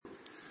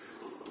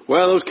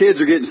Well, those kids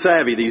are getting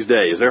savvy these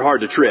days. They're hard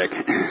to trick.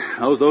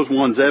 Those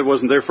ones, that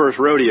wasn't their first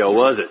rodeo,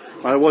 was it?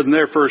 Well, it wasn't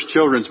their first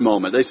children's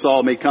moment. They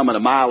saw me coming a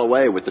mile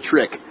away with the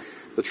trick,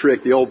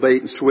 the old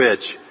bait and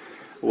switch.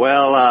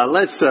 Well,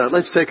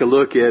 let's take a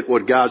look at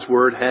what God's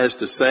Word has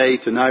to say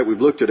tonight. We've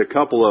looked at a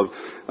couple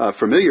of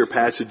familiar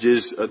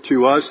passages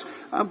to us.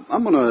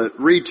 I'm going to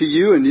read to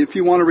you, and if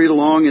you want to read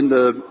along in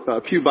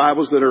the pew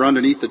Bibles that are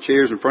underneath the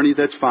chairs in front of you,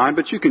 that's fine.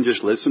 But you can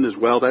just listen as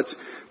well.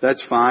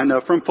 That's fine.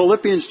 From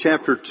Philippians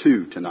chapter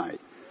 2 tonight.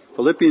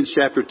 Philippians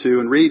chapter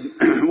 2, and read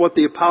what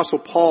the Apostle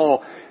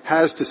Paul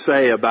has to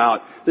say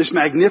about this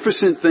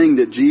magnificent thing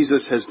that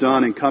Jesus has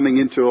done in coming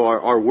into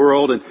our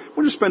world. And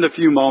we'll just spend a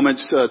few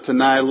moments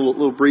tonight, a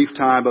little brief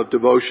time of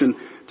devotion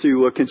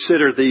to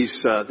consider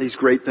these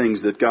great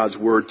things that God's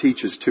Word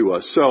teaches to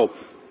us. So,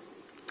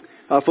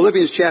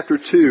 Philippians chapter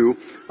 2,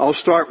 I'll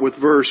start with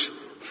verse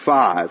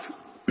 5.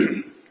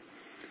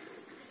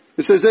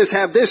 It says this,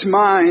 "Have this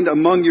mind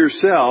among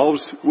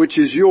yourselves, which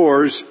is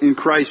yours in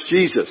Christ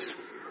Jesus."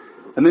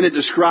 And then it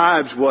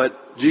describes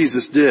what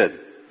Jesus did.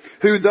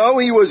 "Who, though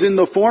he was in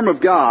the form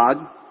of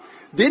God,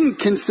 didn't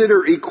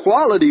consider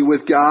equality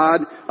with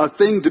God a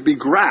thing to be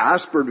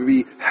grasped or to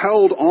be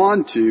held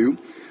on to,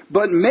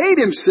 but made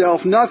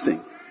himself nothing,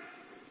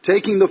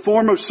 taking the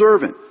form of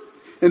servant,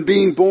 and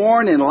being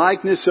born in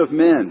likeness of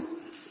men.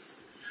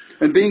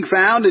 And being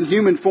found in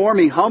human form,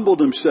 he humbled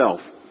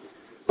himself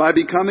by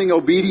becoming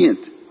obedient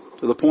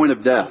to the point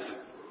of death,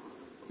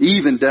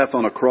 even death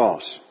on a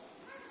cross.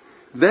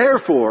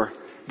 Therefore,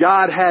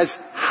 God has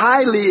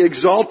highly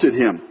exalted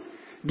him,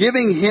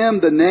 giving him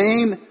the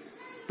name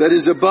that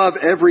is above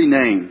every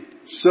name,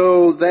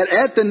 so that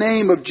at the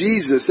name of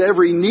Jesus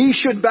every knee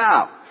should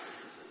bow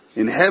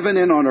in heaven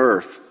and on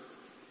earth,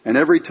 and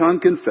every tongue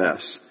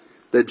confess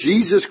that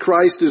Jesus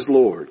Christ is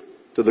Lord,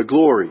 to the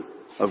glory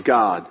of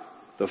God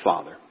the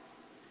Father."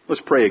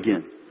 Let's pray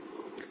again.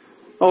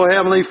 Oh,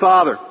 Heavenly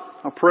Father,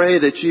 I pray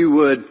that you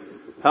would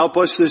help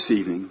us this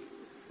evening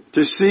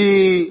to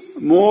see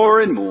more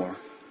and more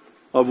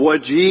of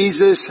what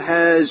Jesus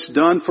has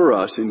done for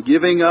us in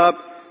giving up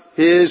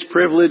his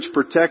privileged,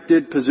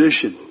 protected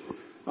position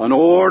in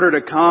order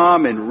to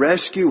come and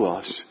rescue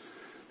us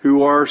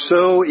who are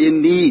so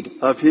in need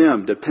of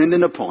him,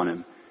 dependent upon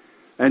him,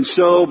 and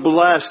so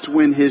blessed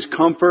when his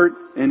comfort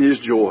and his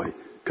joy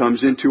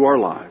comes into our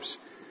lives.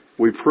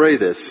 We pray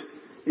this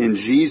in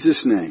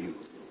Jesus' name.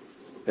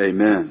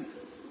 Amen.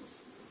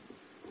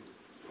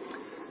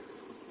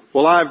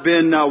 Well, I've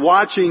been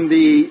watching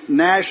the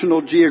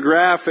National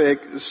Geographic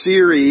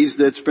series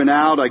that's been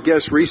out, I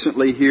guess,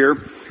 recently here,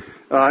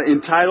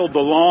 entitled The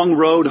Long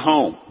Road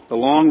Home. The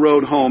Long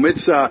Road Home.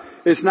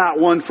 It's not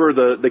one for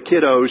the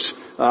kiddos,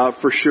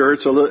 for sure.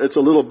 It's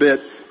a little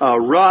bit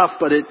rough,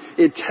 but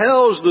it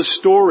tells the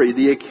story,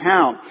 the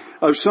account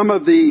of some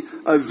of the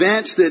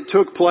events that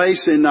took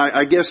place in,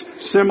 I guess,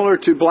 similar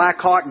to Black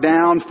Hawk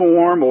Down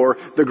form or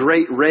The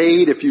Great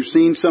Raid, if you've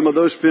seen some of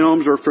those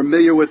films or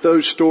familiar with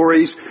those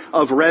stories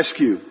of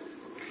rescue.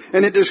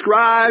 And it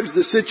describes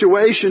the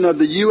situation of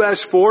the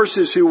U.S.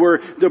 forces who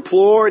were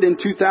deployed in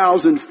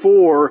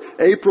 2004,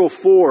 April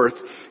 4th,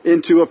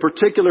 into a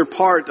particular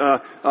part,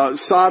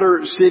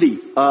 Sadr city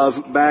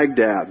of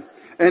Baghdad.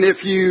 And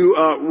if you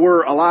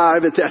were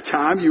alive at that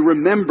time, you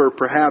remember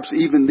perhaps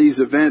even these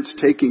events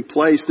taking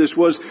place. This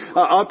was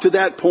up to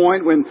that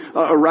point when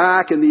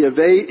Iraq and the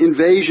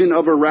invasion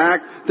of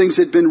Iraq, things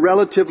had been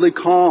relatively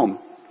calm.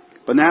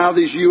 But now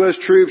these U.S.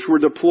 troops were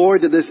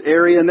deployed to this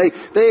area, and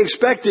they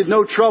expected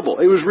no trouble.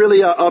 It was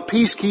really a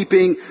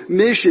peacekeeping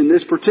mission.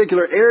 This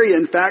particular area,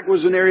 in fact,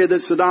 was an area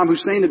that Saddam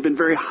Hussein had been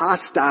very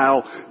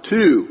hostile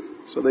to.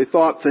 So they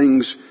thought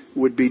things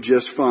would be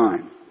just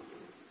fine.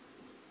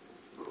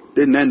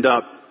 Didn't end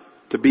up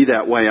to be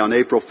that way on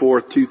April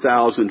 4th,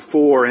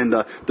 2004, and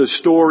the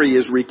story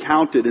is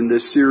recounted in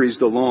this series,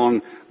 The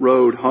Long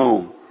Road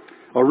Home.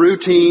 A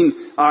routine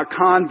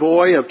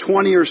convoy of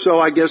 20 or so,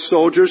 I guess,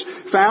 soldiers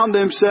found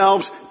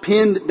themselves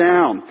pinned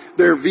down.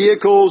 Their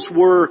vehicles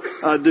were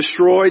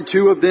destroyed,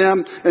 2 of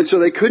them, and so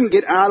they couldn't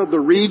get out of the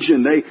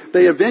region.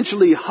 They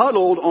eventually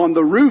huddled on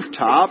the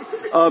rooftop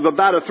of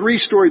about a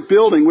 3-story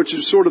building, which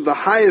is sort of the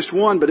highest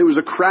one, but it was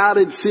a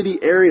crowded city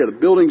area. The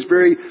building's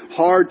very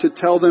hard to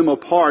tell them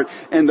apart,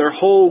 and their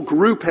whole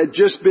group had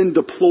just been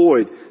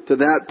deployed to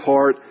that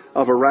part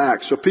of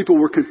Iraq. So people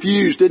were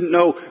confused, didn't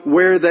know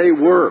where they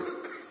were.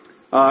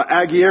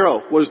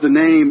 Aguero was the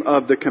name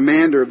of the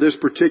commander of this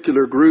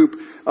particular group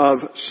of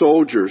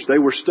soldiers. They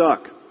were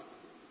stuck.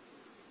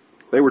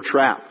 They were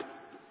trapped.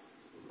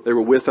 They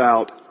were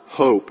without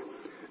hope,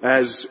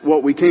 as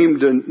what we came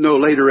to know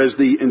later as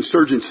the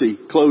insurgency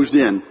closed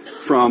in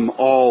from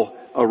all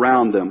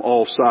around them,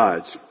 all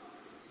sides.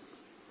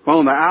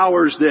 Well, in the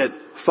hours that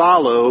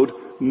followed,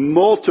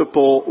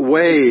 multiple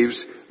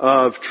waves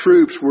of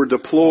troops were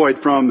deployed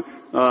from,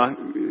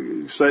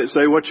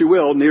 say what you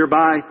will,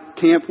 nearby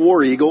Camp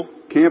War Eagle.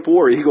 Camp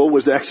War Eagle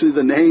was actually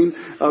the name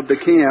of the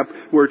camp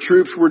where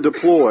troops were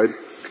deployed.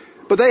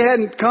 But they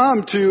hadn't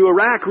come to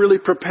Iraq really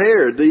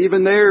prepared.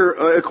 Even their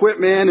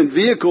equipment and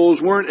vehicles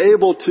weren't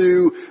able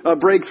to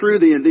break through.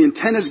 The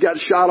antennas got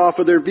shot off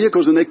of their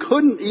vehicles, and they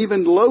couldn't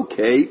even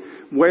locate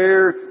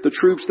where the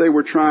troops they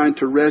were trying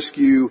to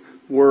rescue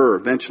were.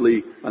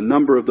 Eventually, a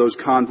number of those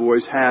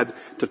convoys had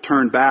to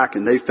turn back,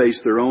 and they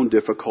faced their own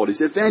difficulties.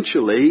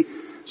 Eventually,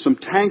 some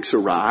tanks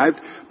arrived,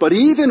 but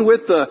even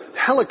with the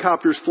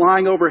helicopters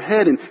flying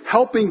overhead and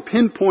helping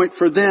pinpoint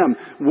for them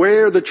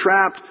where the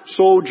trapped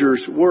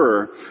soldiers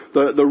were,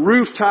 the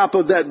rooftop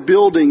of that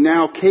building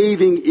now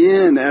caving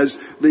in as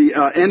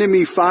the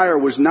enemy fire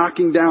was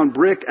knocking down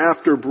brick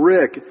after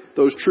brick,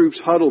 those troops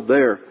huddled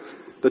there.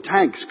 The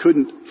tanks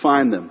couldn't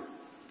find them.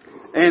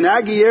 And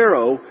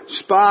Aguero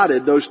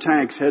spotted those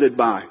tanks headed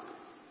by.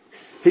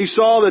 He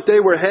saw that they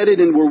were headed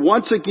and were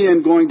once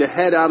again going to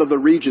head out of the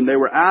region. They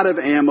were out of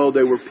ammo.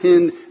 They were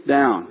pinned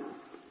down.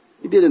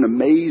 He did an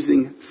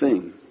amazing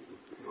thing.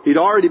 He'd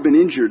already been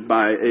injured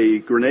by a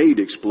grenade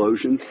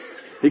explosion.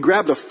 He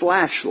grabbed a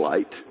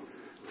flashlight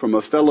from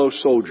a fellow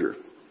soldier.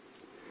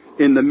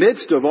 In the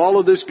midst of all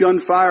of this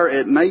gunfire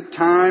at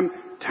nighttime,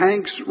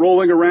 tanks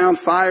rolling around,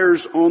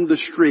 fires on the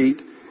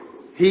street,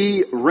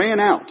 he ran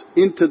out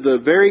into the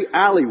very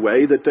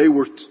alleyway that they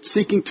were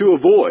seeking to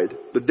avoid,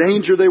 the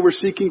danger they were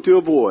seeking to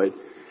avoid,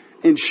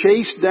 and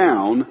chased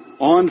down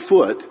on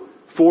foot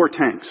 4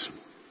 tanks.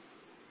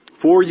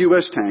 4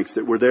 U.S. tanks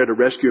that were there to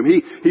rescue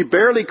him. He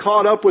barely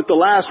caught up with the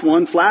last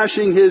one,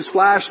 flashing his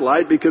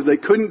flashlight because they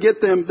couldn't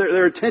get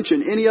their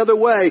attention any other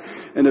way.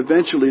 And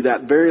eventually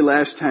that very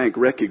last tank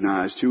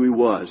recognized who he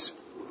was,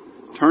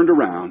 turned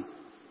around,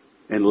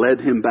 and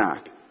led him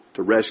back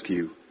to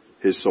rescue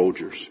his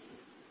soldiers.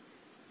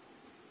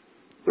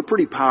 A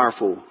pretty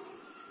powerful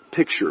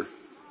picture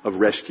of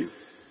rescue.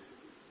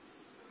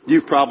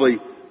 You've probably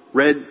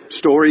read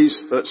stories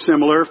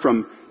similar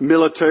from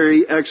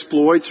military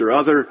exploits or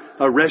other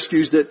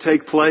rescues that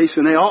take place,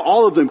 and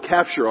all of them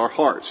capture our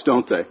hearts,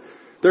 don't they?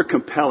 They're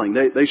compelling.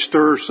 They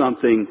stir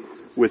something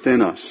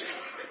within us.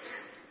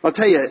 I'll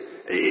tell you,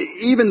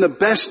 even the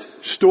best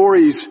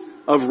stories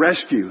of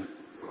rescue,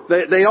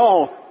 they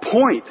all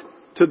point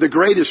to the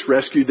greatest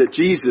rescue that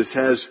Jesus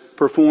has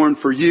performed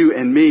for you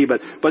and me.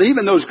 But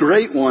even those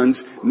great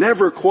ones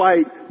never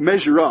quite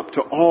measure up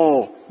to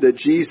all that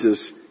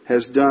Jesus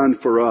has done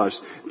for us.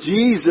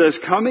 Jesus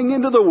coming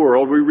into the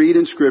world, we read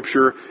in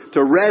Scripture,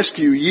 to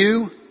rescue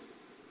you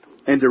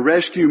and to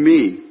rescue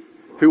me,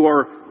 who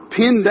are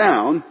pinned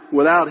down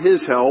without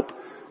His help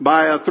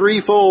by a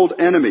threefold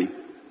enemy.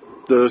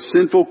 The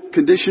sinful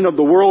condition of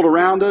the world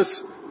around us,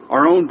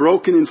 our own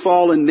broken and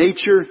fallen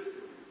nature,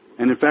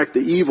 and in fact the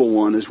evil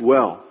one as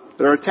well.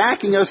 They're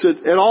attacking us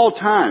at all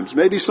times.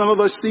 Maybe some of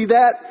us see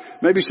that.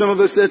 Maybe some of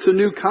us that's a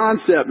new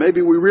concept.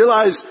 Maybe we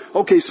realize,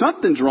 okay,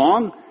 something's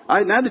wrong.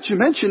 Now that you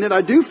mention it,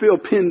 I do feel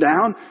pinned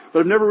down, but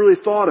I've never really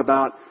thought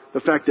about the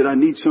fact that I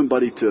need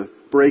somebody to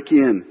break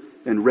in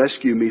and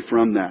rescue me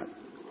from that.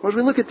 Well, as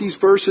we look at these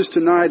verses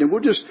tonight, and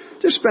we'll just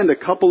spend a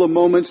couple of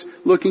moments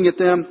looking at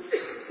them,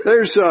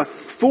 there's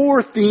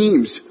 4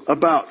 themes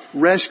about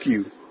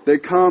rescue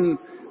that come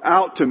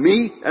out to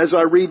me as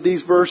I read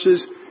these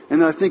verses,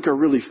 and I think are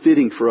really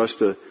fitting for us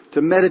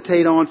to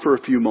meditate on for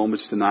a few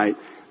moments tonight.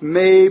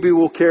 Maybe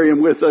we'll carry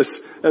them with us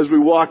as we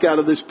walk out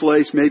of this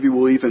place. Maybe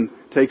we'll even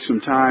take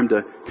some time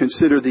to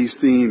consider these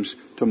themes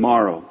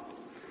tomorrow.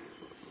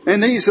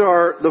 And these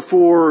are the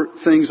 4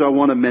 things I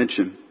want to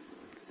mention.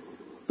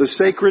 The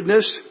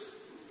sacredness,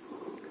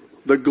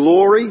 the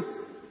glory,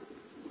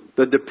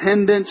 the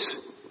dependence,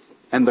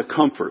 and the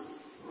comfort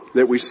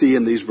that we see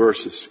in these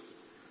verses.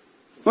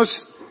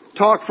 Let's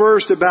talk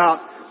first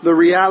about the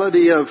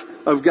reality of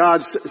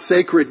God's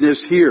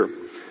sacredness here.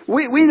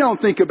 We don't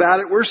think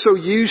about it. We're so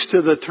used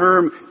to the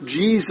term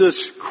Jesus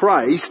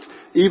Christ,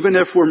 even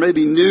if we're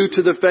maybe new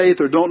to the faith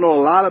or don't know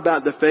a lot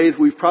about the faith,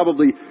 we've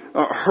probably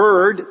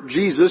heard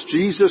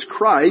Jesus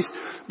Christ.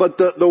 But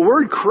the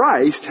word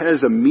Christ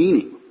has a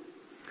meaning.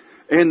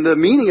 And the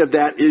meaning of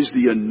that is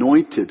the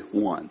anointed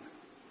one,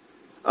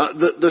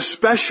 the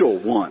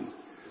special one,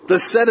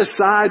 the set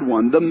aside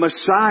one, the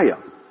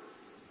Messiah.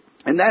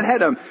 And that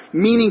had a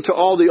meaning to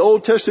all the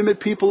Old Testament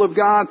people of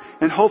God,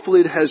 and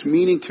hopefully it has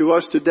meaning to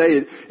us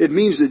today. It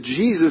means that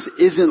Jesus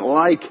isn't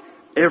like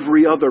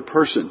every other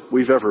person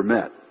we've ever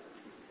met.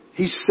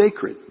 He's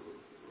sacred.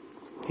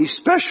 He's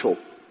special.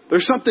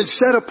 There's something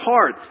set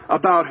apart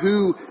about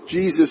who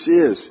Jesus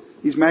is.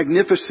 He's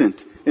magnificent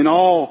in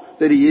all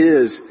that He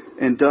is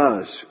and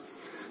does.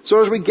 So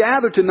as we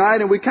gather tonight,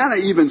 and we kind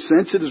of even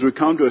sense it as we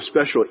come to a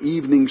special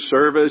evening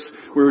service,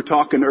 we were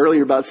talking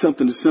earlier about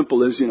something as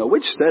simple as,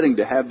 which setting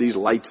to have these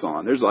lights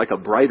on. There's like a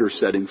brighter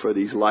setting for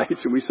these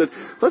lights. And we said,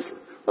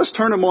 let's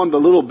turn them on the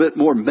little bit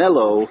more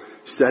mellow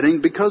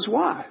setting, because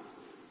why?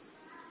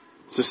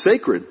 It's a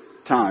sacred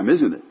time,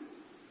 isn't it?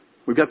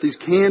 We've got these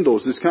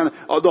candles, this kind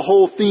of, the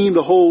whole theme,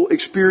 the whole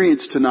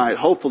experience tonight,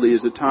 hopefully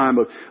is a time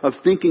of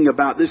thinking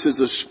about this as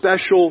a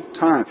special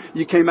time.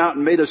 You came out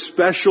and made a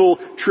special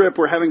trip.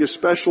 We're having a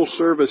special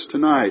service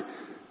tonight.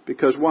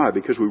 Because why?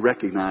 Because we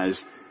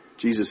recognize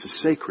Jesus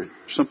is sacred.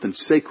 There's something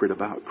sacred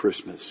about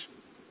Christmas.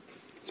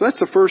 So that's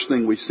the first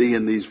thing we see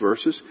in these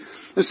verses.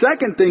 The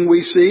second thing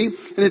we see,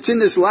 and it's in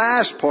this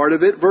last part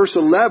of it, verse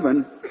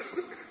 11,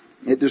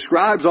 it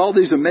describes all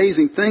these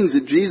amazing things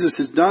that Jesus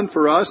has done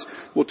for us.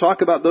 We'll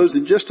talk about those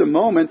in just a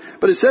moment.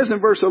 But it says in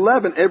verse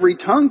 11, every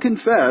tongue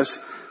confess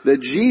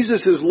that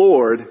Jesus is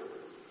Lord.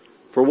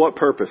 For what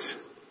purpose?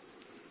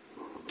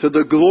 To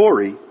the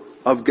glory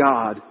of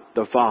God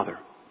the Father.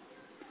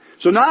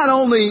 So not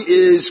only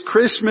is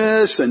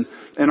Christmas and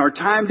our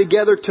time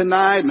together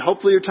tonight, and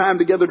hopefully your time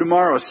together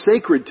tomorrow, a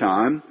sacred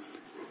time,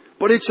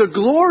 but it's a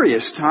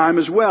glorious time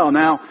as well.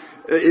 Now,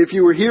 if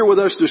you were here with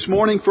us this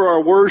morning for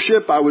our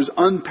worship, I was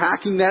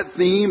unpacking that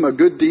theme a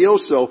good deal,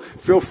 so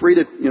feel free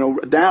to,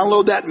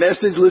 download that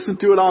message, listen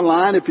to it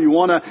online if you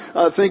want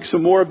to think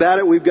some more about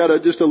it. We've got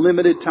just a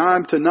limited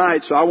time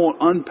tonight, so I won't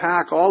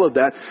unpack all of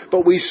that.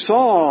 But we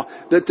saw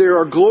that there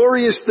are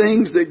glorious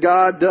things that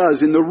God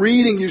does. In the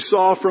reading you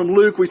saw from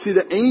Luke, we see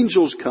the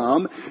angels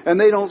come, and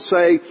they don't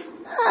say,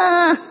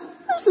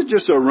 this is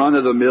just a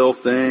run-of-the-mill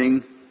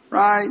thing,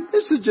 right?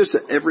 This is just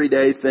an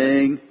everyday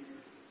thing.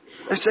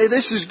 They say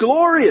this is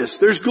glorious.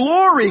 There's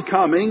glory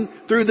coming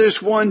through this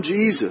one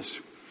Jesus.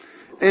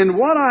 And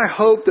what I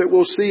hope that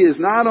we'll see is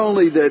not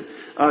only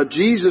that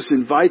Jesus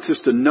invites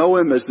us to know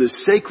Him as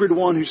this sacred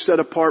one who's set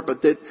apart,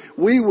 but that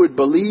we would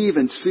believe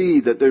and see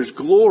that there's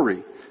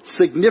glory,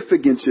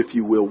 significance, if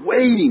you will,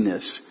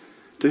 weightiness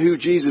to who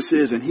Jesus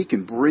is, and He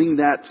can bring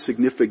that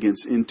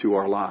significance into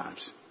our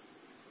lives.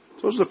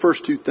 Those are the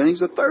first two things.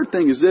 The third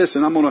thing is this,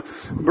 and I'm going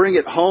to bring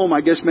it home,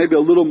 I guess maybe a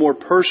little more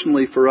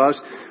personally for us.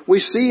 We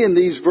see in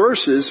these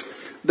verses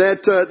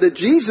that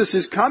Jesus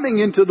is coming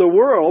into the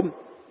world,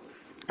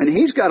 and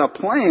He's got a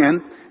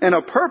plan and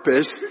a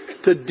purpose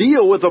to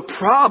deal with a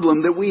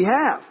problem that we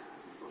have.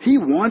 He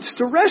wants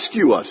to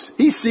rescue us.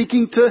 He's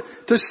seeking to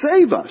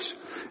save us.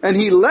 And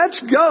He lets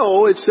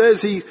go. It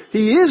says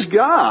He is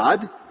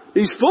God.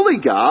 He's fully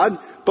God.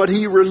 But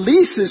He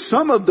releases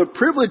some of the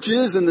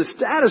privileges and the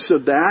status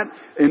of that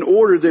in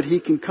order that He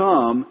can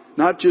come,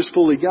 not just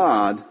fully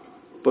God,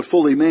 but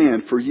fully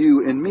man for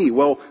you and me.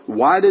 Well,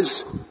 why does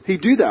He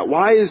do that?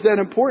 Why is that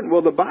important?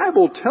 Well, the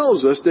Bible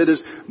tells us that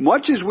as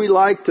much as we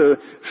like to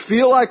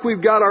feel like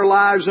we've got our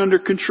lives under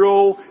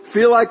control,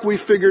 feel like we've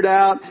figured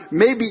out,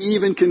 maybe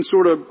even can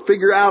sort of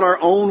figure out our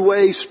own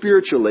way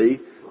spiritually,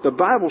 the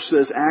Bible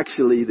says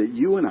actually that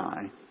you and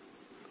I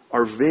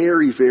are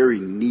very, very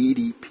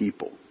needy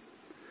people.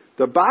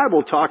 The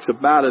Bible talks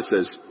about us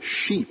as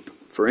sheep,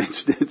 for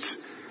instance.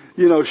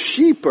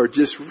 Sheep are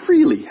just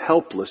really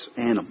helpless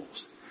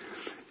animals.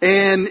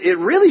 And it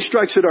really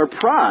strikes at our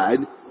pride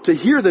to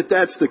hear that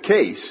that's the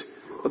case.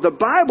 But the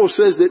Bible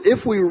says that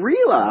if we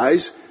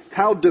realize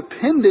how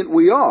dependent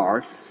we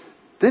are,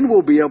 then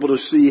we'll be able to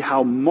see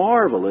how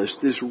marvelous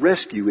this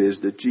rescue is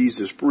that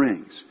Jesus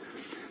brings.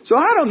 So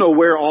I don't know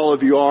where all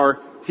of you are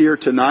here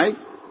tonight.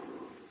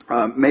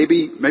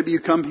 Maybe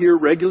you come here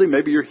regularly.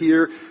 Maybe you're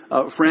here,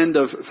 a friend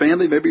of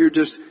family. Maybe you're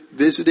just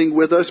visiting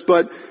with us.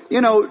 But,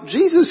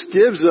 Jesus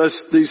gives us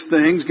these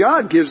things.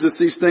 God gives us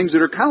these things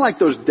that are kind of like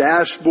those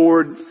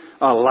dashboard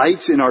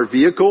lights in our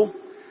vehicle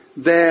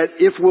that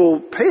if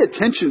we'll pay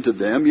attention to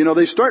them,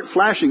 they start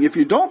flashing. If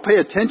you don't pay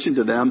attention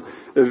to them,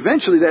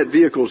 eventually that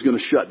vehicle is going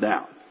to shut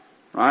down.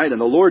 Right?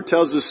 And the Lord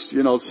tells us,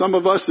 some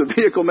of us, the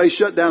vehicle may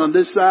shut down on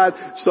this side.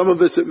 Some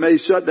of us, it may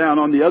shut down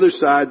on the other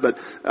side. But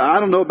I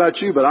don't know about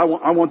you, but I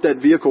want that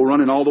vehicle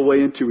running all the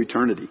way into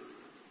eternity.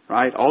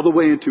 Right? All the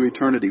way into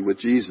eternity with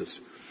Jesus.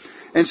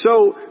 And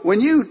so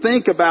when you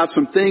think about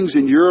some things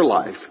in your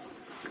life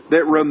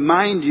that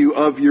remind you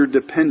of your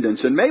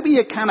dependence, and maybe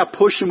you kind of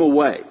push them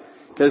away,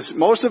 because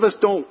most of us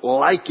don't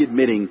like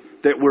admitting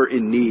that we're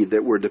in need,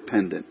 that we're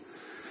dependent.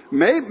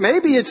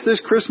 Maybe it's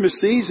this Christmas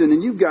season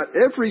and you've got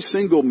every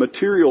single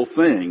material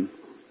thing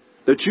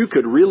that you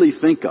could really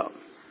think of.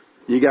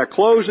 You got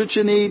clothes that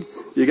you need.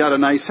 You got a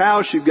nice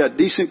house. You've got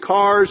decent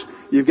cars.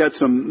 You've got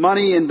some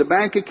money in the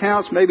bank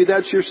accounts. Maybe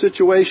that's your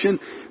situation.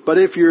 But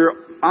if you're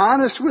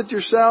honest with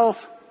yourself,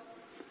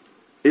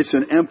 it's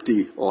an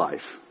empty life.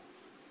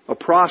 A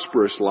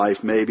prosperous life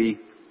maybe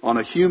on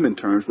a human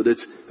terms, but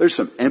there's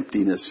some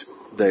emptiness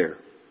there.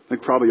 I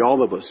think probably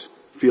all of us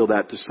feel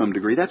that to some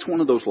degree. That's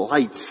one of those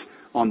lights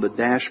on the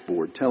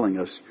dashboard telling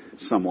us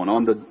someone,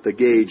 on the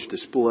gauge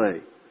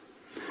display.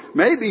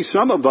 Maybe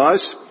some of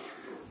us,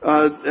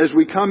 as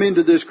we come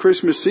into this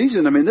Christmas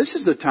season, this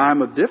is a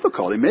time of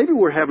difficulty. Maybe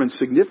we're having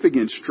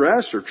significant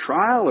stress or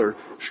trial or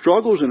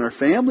struggles in our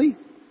family.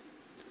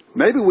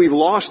 Maybe we've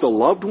lost a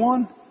loved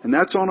one, and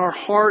that's on our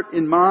heart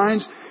and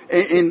minds.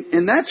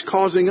 And that's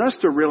causing us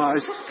to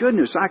realize,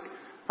 goodness,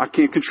 I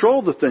can't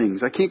control the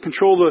things. I can't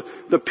control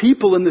the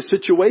people and the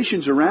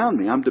situations around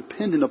me. I'm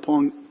dependent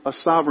upon a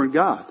sovereign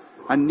God.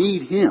 I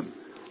need Him.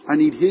 I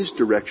need His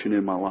direction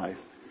in my life.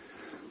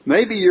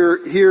 Maybe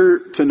you're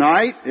here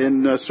tonight,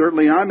 and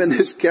certainly I'm in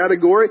this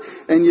category,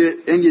 and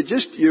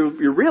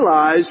you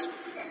realize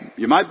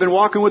you might have been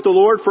walking with the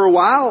Lord for a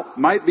while,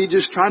 might be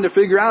just trying to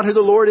figure out who the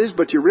Lord is,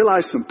 but you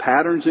realize some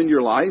patterns in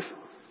your life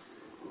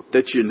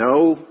that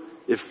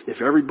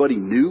if everybody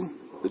knew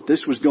that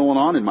this was going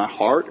on in my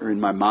heart or in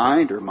my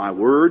mind or my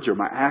words or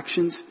my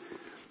actions,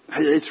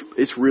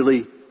 it's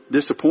really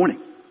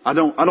disappointing. I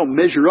don't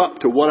measure up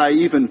to what I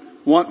even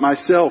want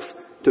myself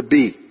to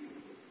be.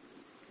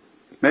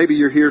 Maybe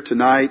you're here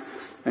tonight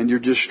and you're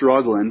just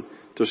struggling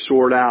to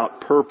sort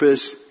out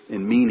purpose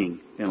and meaning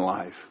in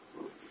life.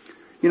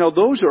 You know,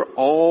 those are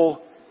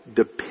all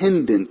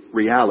dependent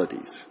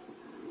realities.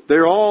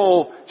 They're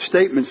all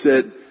statements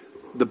that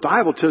the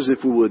Bible tells us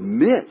if we will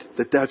admit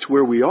that that's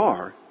where we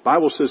are. The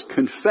Bible says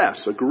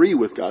confess, agree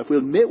with God. If we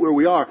admit where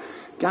we are,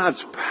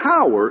 God's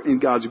power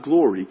and God's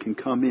glory can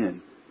come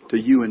in to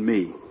you and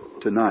me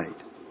tonight.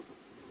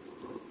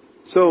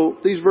 So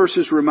these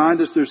verses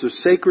remind us there's a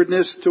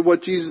sacredness to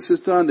what Jesus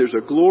has done. There's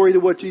a glory to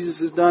what Jesus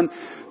has done.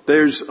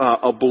 There's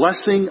a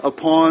blessing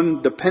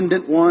upon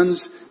dependent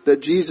ones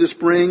that Jesus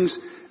brings.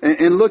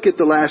 And look at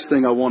the last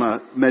thing I want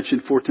to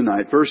mention for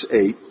tonight. Verse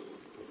 8.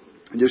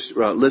 Just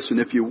listen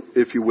if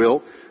you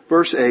will.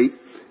 Verse 8.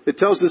 It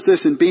tells us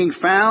this, in being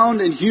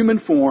found in human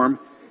form,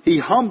 He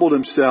humbled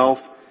Himself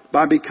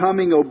by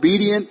becoming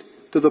obedient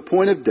to the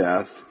point of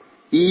death,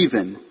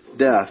 even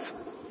death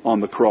on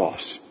the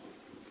cross.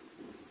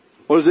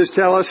 What does this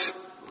tell us?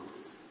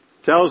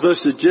 It tells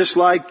us that just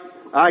like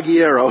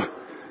Aguero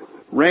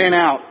ran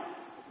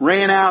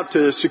out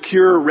to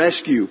secure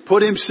rescue,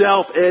 put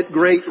himself at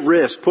great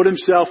risk, put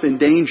himself in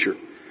danger.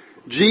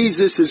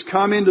 Jesus has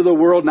come into the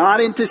world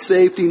not into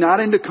safety, not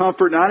into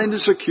comfort, not into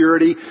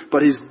security,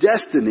 but His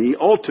destiny,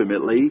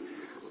 ultimately,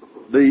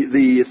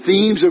 the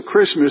themes of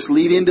Christmas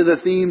lead into the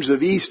themes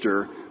of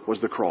Easter,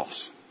 was the cross.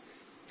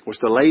 Was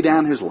to lay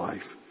down His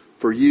life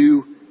for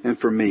you and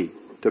for me,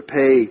 to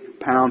pay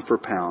pound for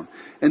pound.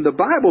 And the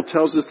Bible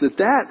tells us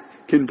that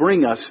can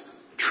bring us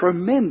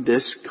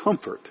tremendous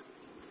comfort.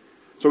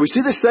 So we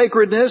see the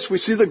sacredness, we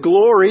see the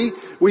glory,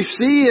 we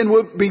see and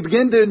we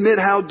begin to admit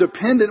how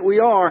dependent we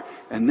are.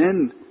 And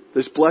then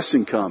this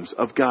blessing comes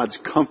of God's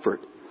comfort,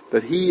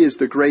 that He is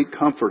the great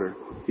comforter.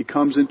 He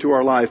comes into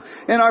our life.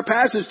 And our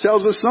passage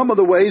tells us some of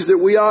the ways that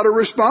we ought to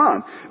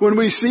respond. When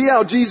we see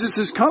how Jesus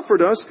has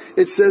comforted us,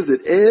 it says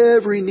that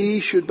every knee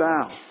should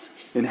bow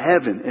in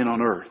heaven and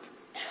on earth.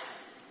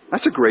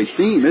 That's a great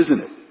theme, isn't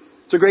it?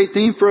 It's a great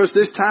theme for us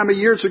this time of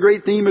year. It's a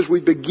great theme as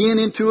we begin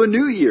into a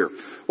new year.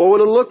 What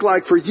would it look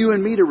like for you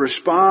and me to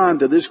respond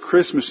to this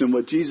Christmas and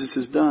what Jesus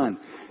has done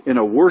in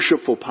a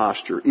worshipful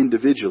posture,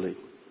 individually,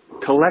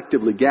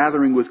 collectively,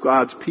 gathering with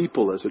God's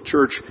people as a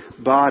church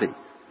body?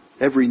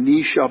 Every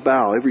knee shall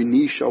bow, every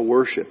knee shall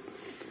worship.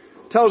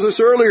 It tells us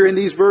earlier in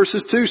these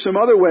verses too some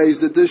other ways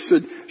that this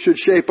should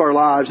shape our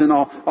lives, and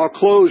I'll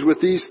close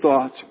with these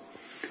thoughts.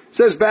 It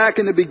says back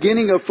in the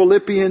beginning of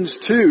Philippians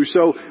 2,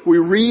 so we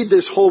read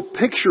this whole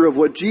picture of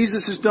what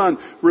Jesus has done,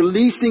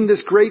 releasing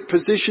this great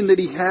position that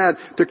He had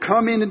to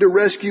come in and to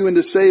rescue and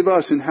to save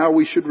us, and how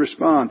we should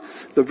respond.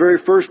 The very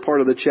first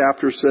part of the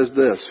chapter says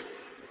this: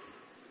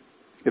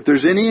 if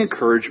there's any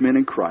encouragement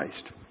in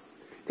Christ,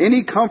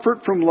 any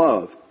comfort from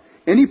love,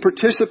 any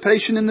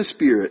participation in the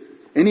Spirit,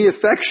 any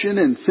affection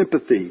and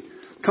sympathy,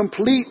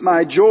 complete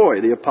my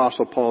joy, the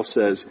Apostle Paul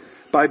says,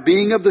 by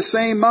being of the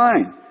same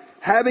mind,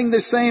 having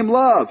the same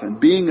love,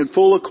 and being in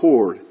full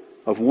accord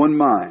of one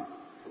mind.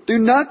 Do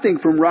nothing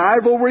from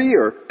rivalry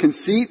or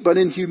conceit, but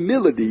in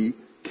humility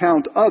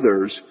count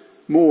others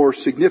more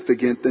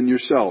significant than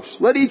yourselves.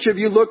 Let each of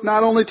you look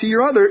not only to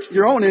your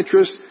own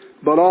interests,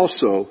 but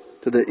also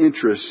to the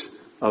interests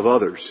of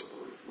others.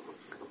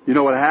 You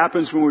know what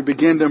happens when we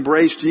begin to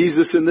embrace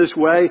Jesus in this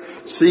way?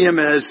 See Him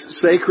as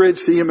sacred,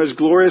 see Him as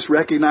glorious,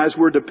 recognize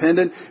we're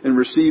dependent, and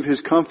receive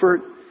His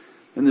comfort.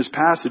 And this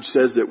passage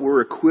says that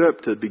we're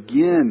equipped to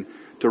begin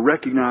to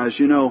recognize,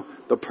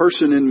 the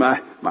person in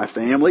my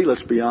family,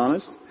 let's be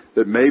honest,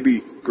 that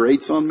maybe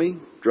grates on me,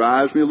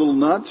 drives me a little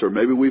nuts, or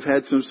maybe we've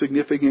had some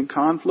significant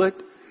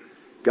conflict.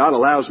 God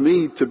allows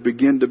me to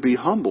begin to be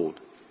humbled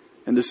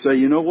and to say,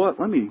 you know what,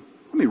 let me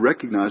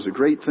recognize the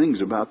great things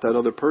about that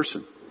other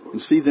person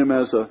and see them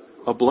as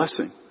a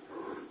blessing.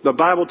 The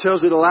Bible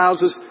tells it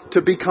allows us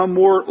to become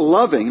more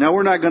loving. Now,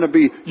 we're not going to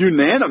be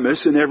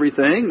unanimous in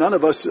everything. None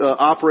of us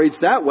operates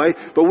that way.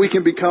 But we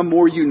can become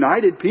more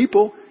united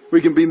people.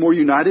 We can be more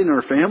united in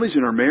our families,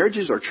 in our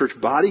marriages. Our church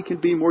body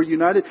can be more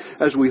united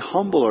as we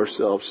humble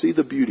ourselves, see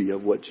the beauty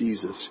of what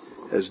Jesus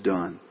has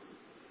done.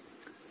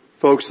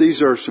 Folks,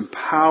 these are some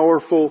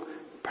powerful,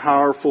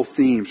 powerful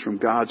themes from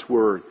God's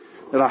Word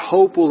that I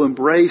hope we'll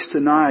embrace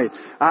tonight.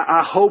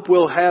 I hope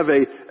we'll have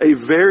a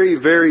very,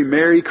 very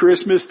Merry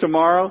Christmas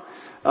tomorrow.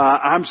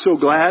 I'm so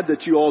glad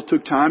that you all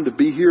took time to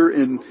be here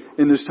in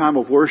this time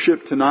of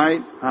worship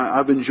tonight.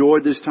 I've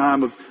enjoyed this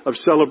time of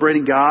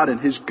celebrating God and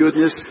His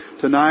goodness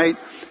tonight.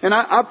 And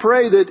I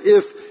pray that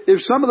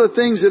if some of the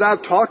things that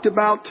I've talked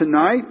about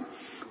tonight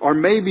are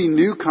maybe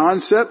new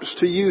concepts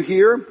to you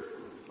here,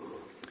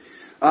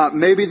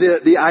 maybe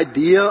the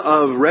idea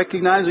of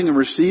recognizing and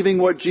receiving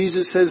what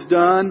Jesus has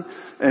done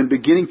and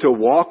beginning to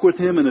walk with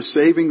Him in a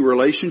saving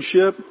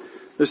relationship,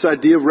 this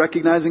idea of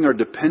recognizing our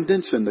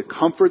dependence and the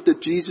comfort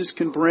that Jesus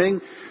can bring,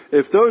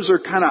 if those are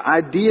kind of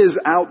ideas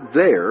out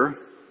there,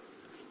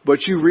 but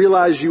you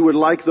realize you would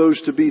like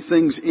those to be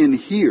things in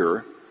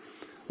here,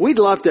 we'd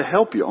love to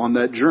help you on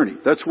that journey.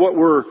 That's what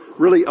we're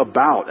really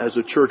about as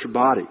a church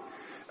body.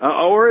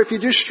 Or if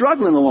you're just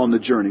struggling along the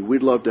journey,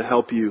 we'd love to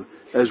help you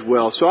as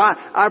well. So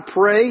I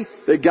pray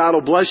that God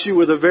will bless you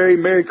with a very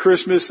Merry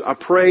Christmas. I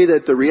pray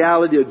that the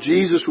reality of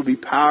Jesus will be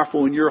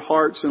powerful in your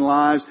hearts and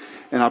lives.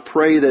 And I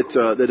pray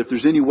that if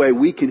there's any way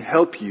we can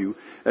help you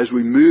as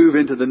we move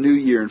into the new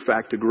year, in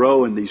fact, to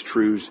grow in these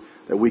truths,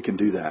 that we can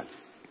do that.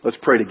 Let's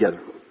pray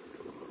together.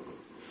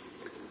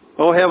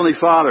 Oh, Heavenly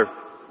Father,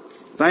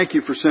 thank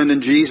you for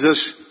sending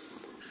Jesus.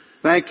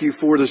 Thank you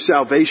for the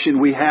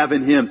salvation we have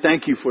in Him.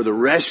 Thank you for the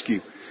rescue.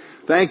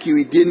 Thank you,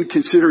 He didn't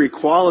consider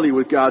equality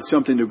with God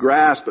something to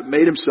grasp, but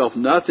made Himself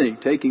nothing,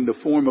 taking the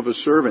form of a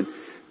servant,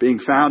 being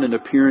found in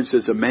appearance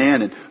as a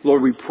man. And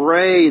Lord, we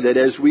pray that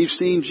as we've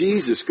seen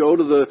Jesus go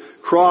to the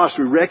cross,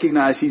 we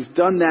recognize He's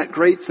done that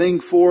great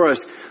thing for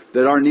us,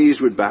 that our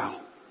knees would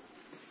bow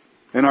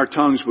and our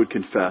tongues would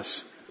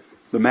confess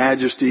the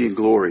majesty and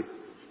glory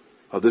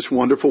of this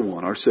wonderful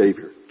one, our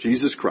Savior,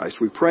 Jesus Christ.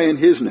 We pray in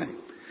His name.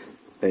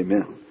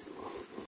 Amen.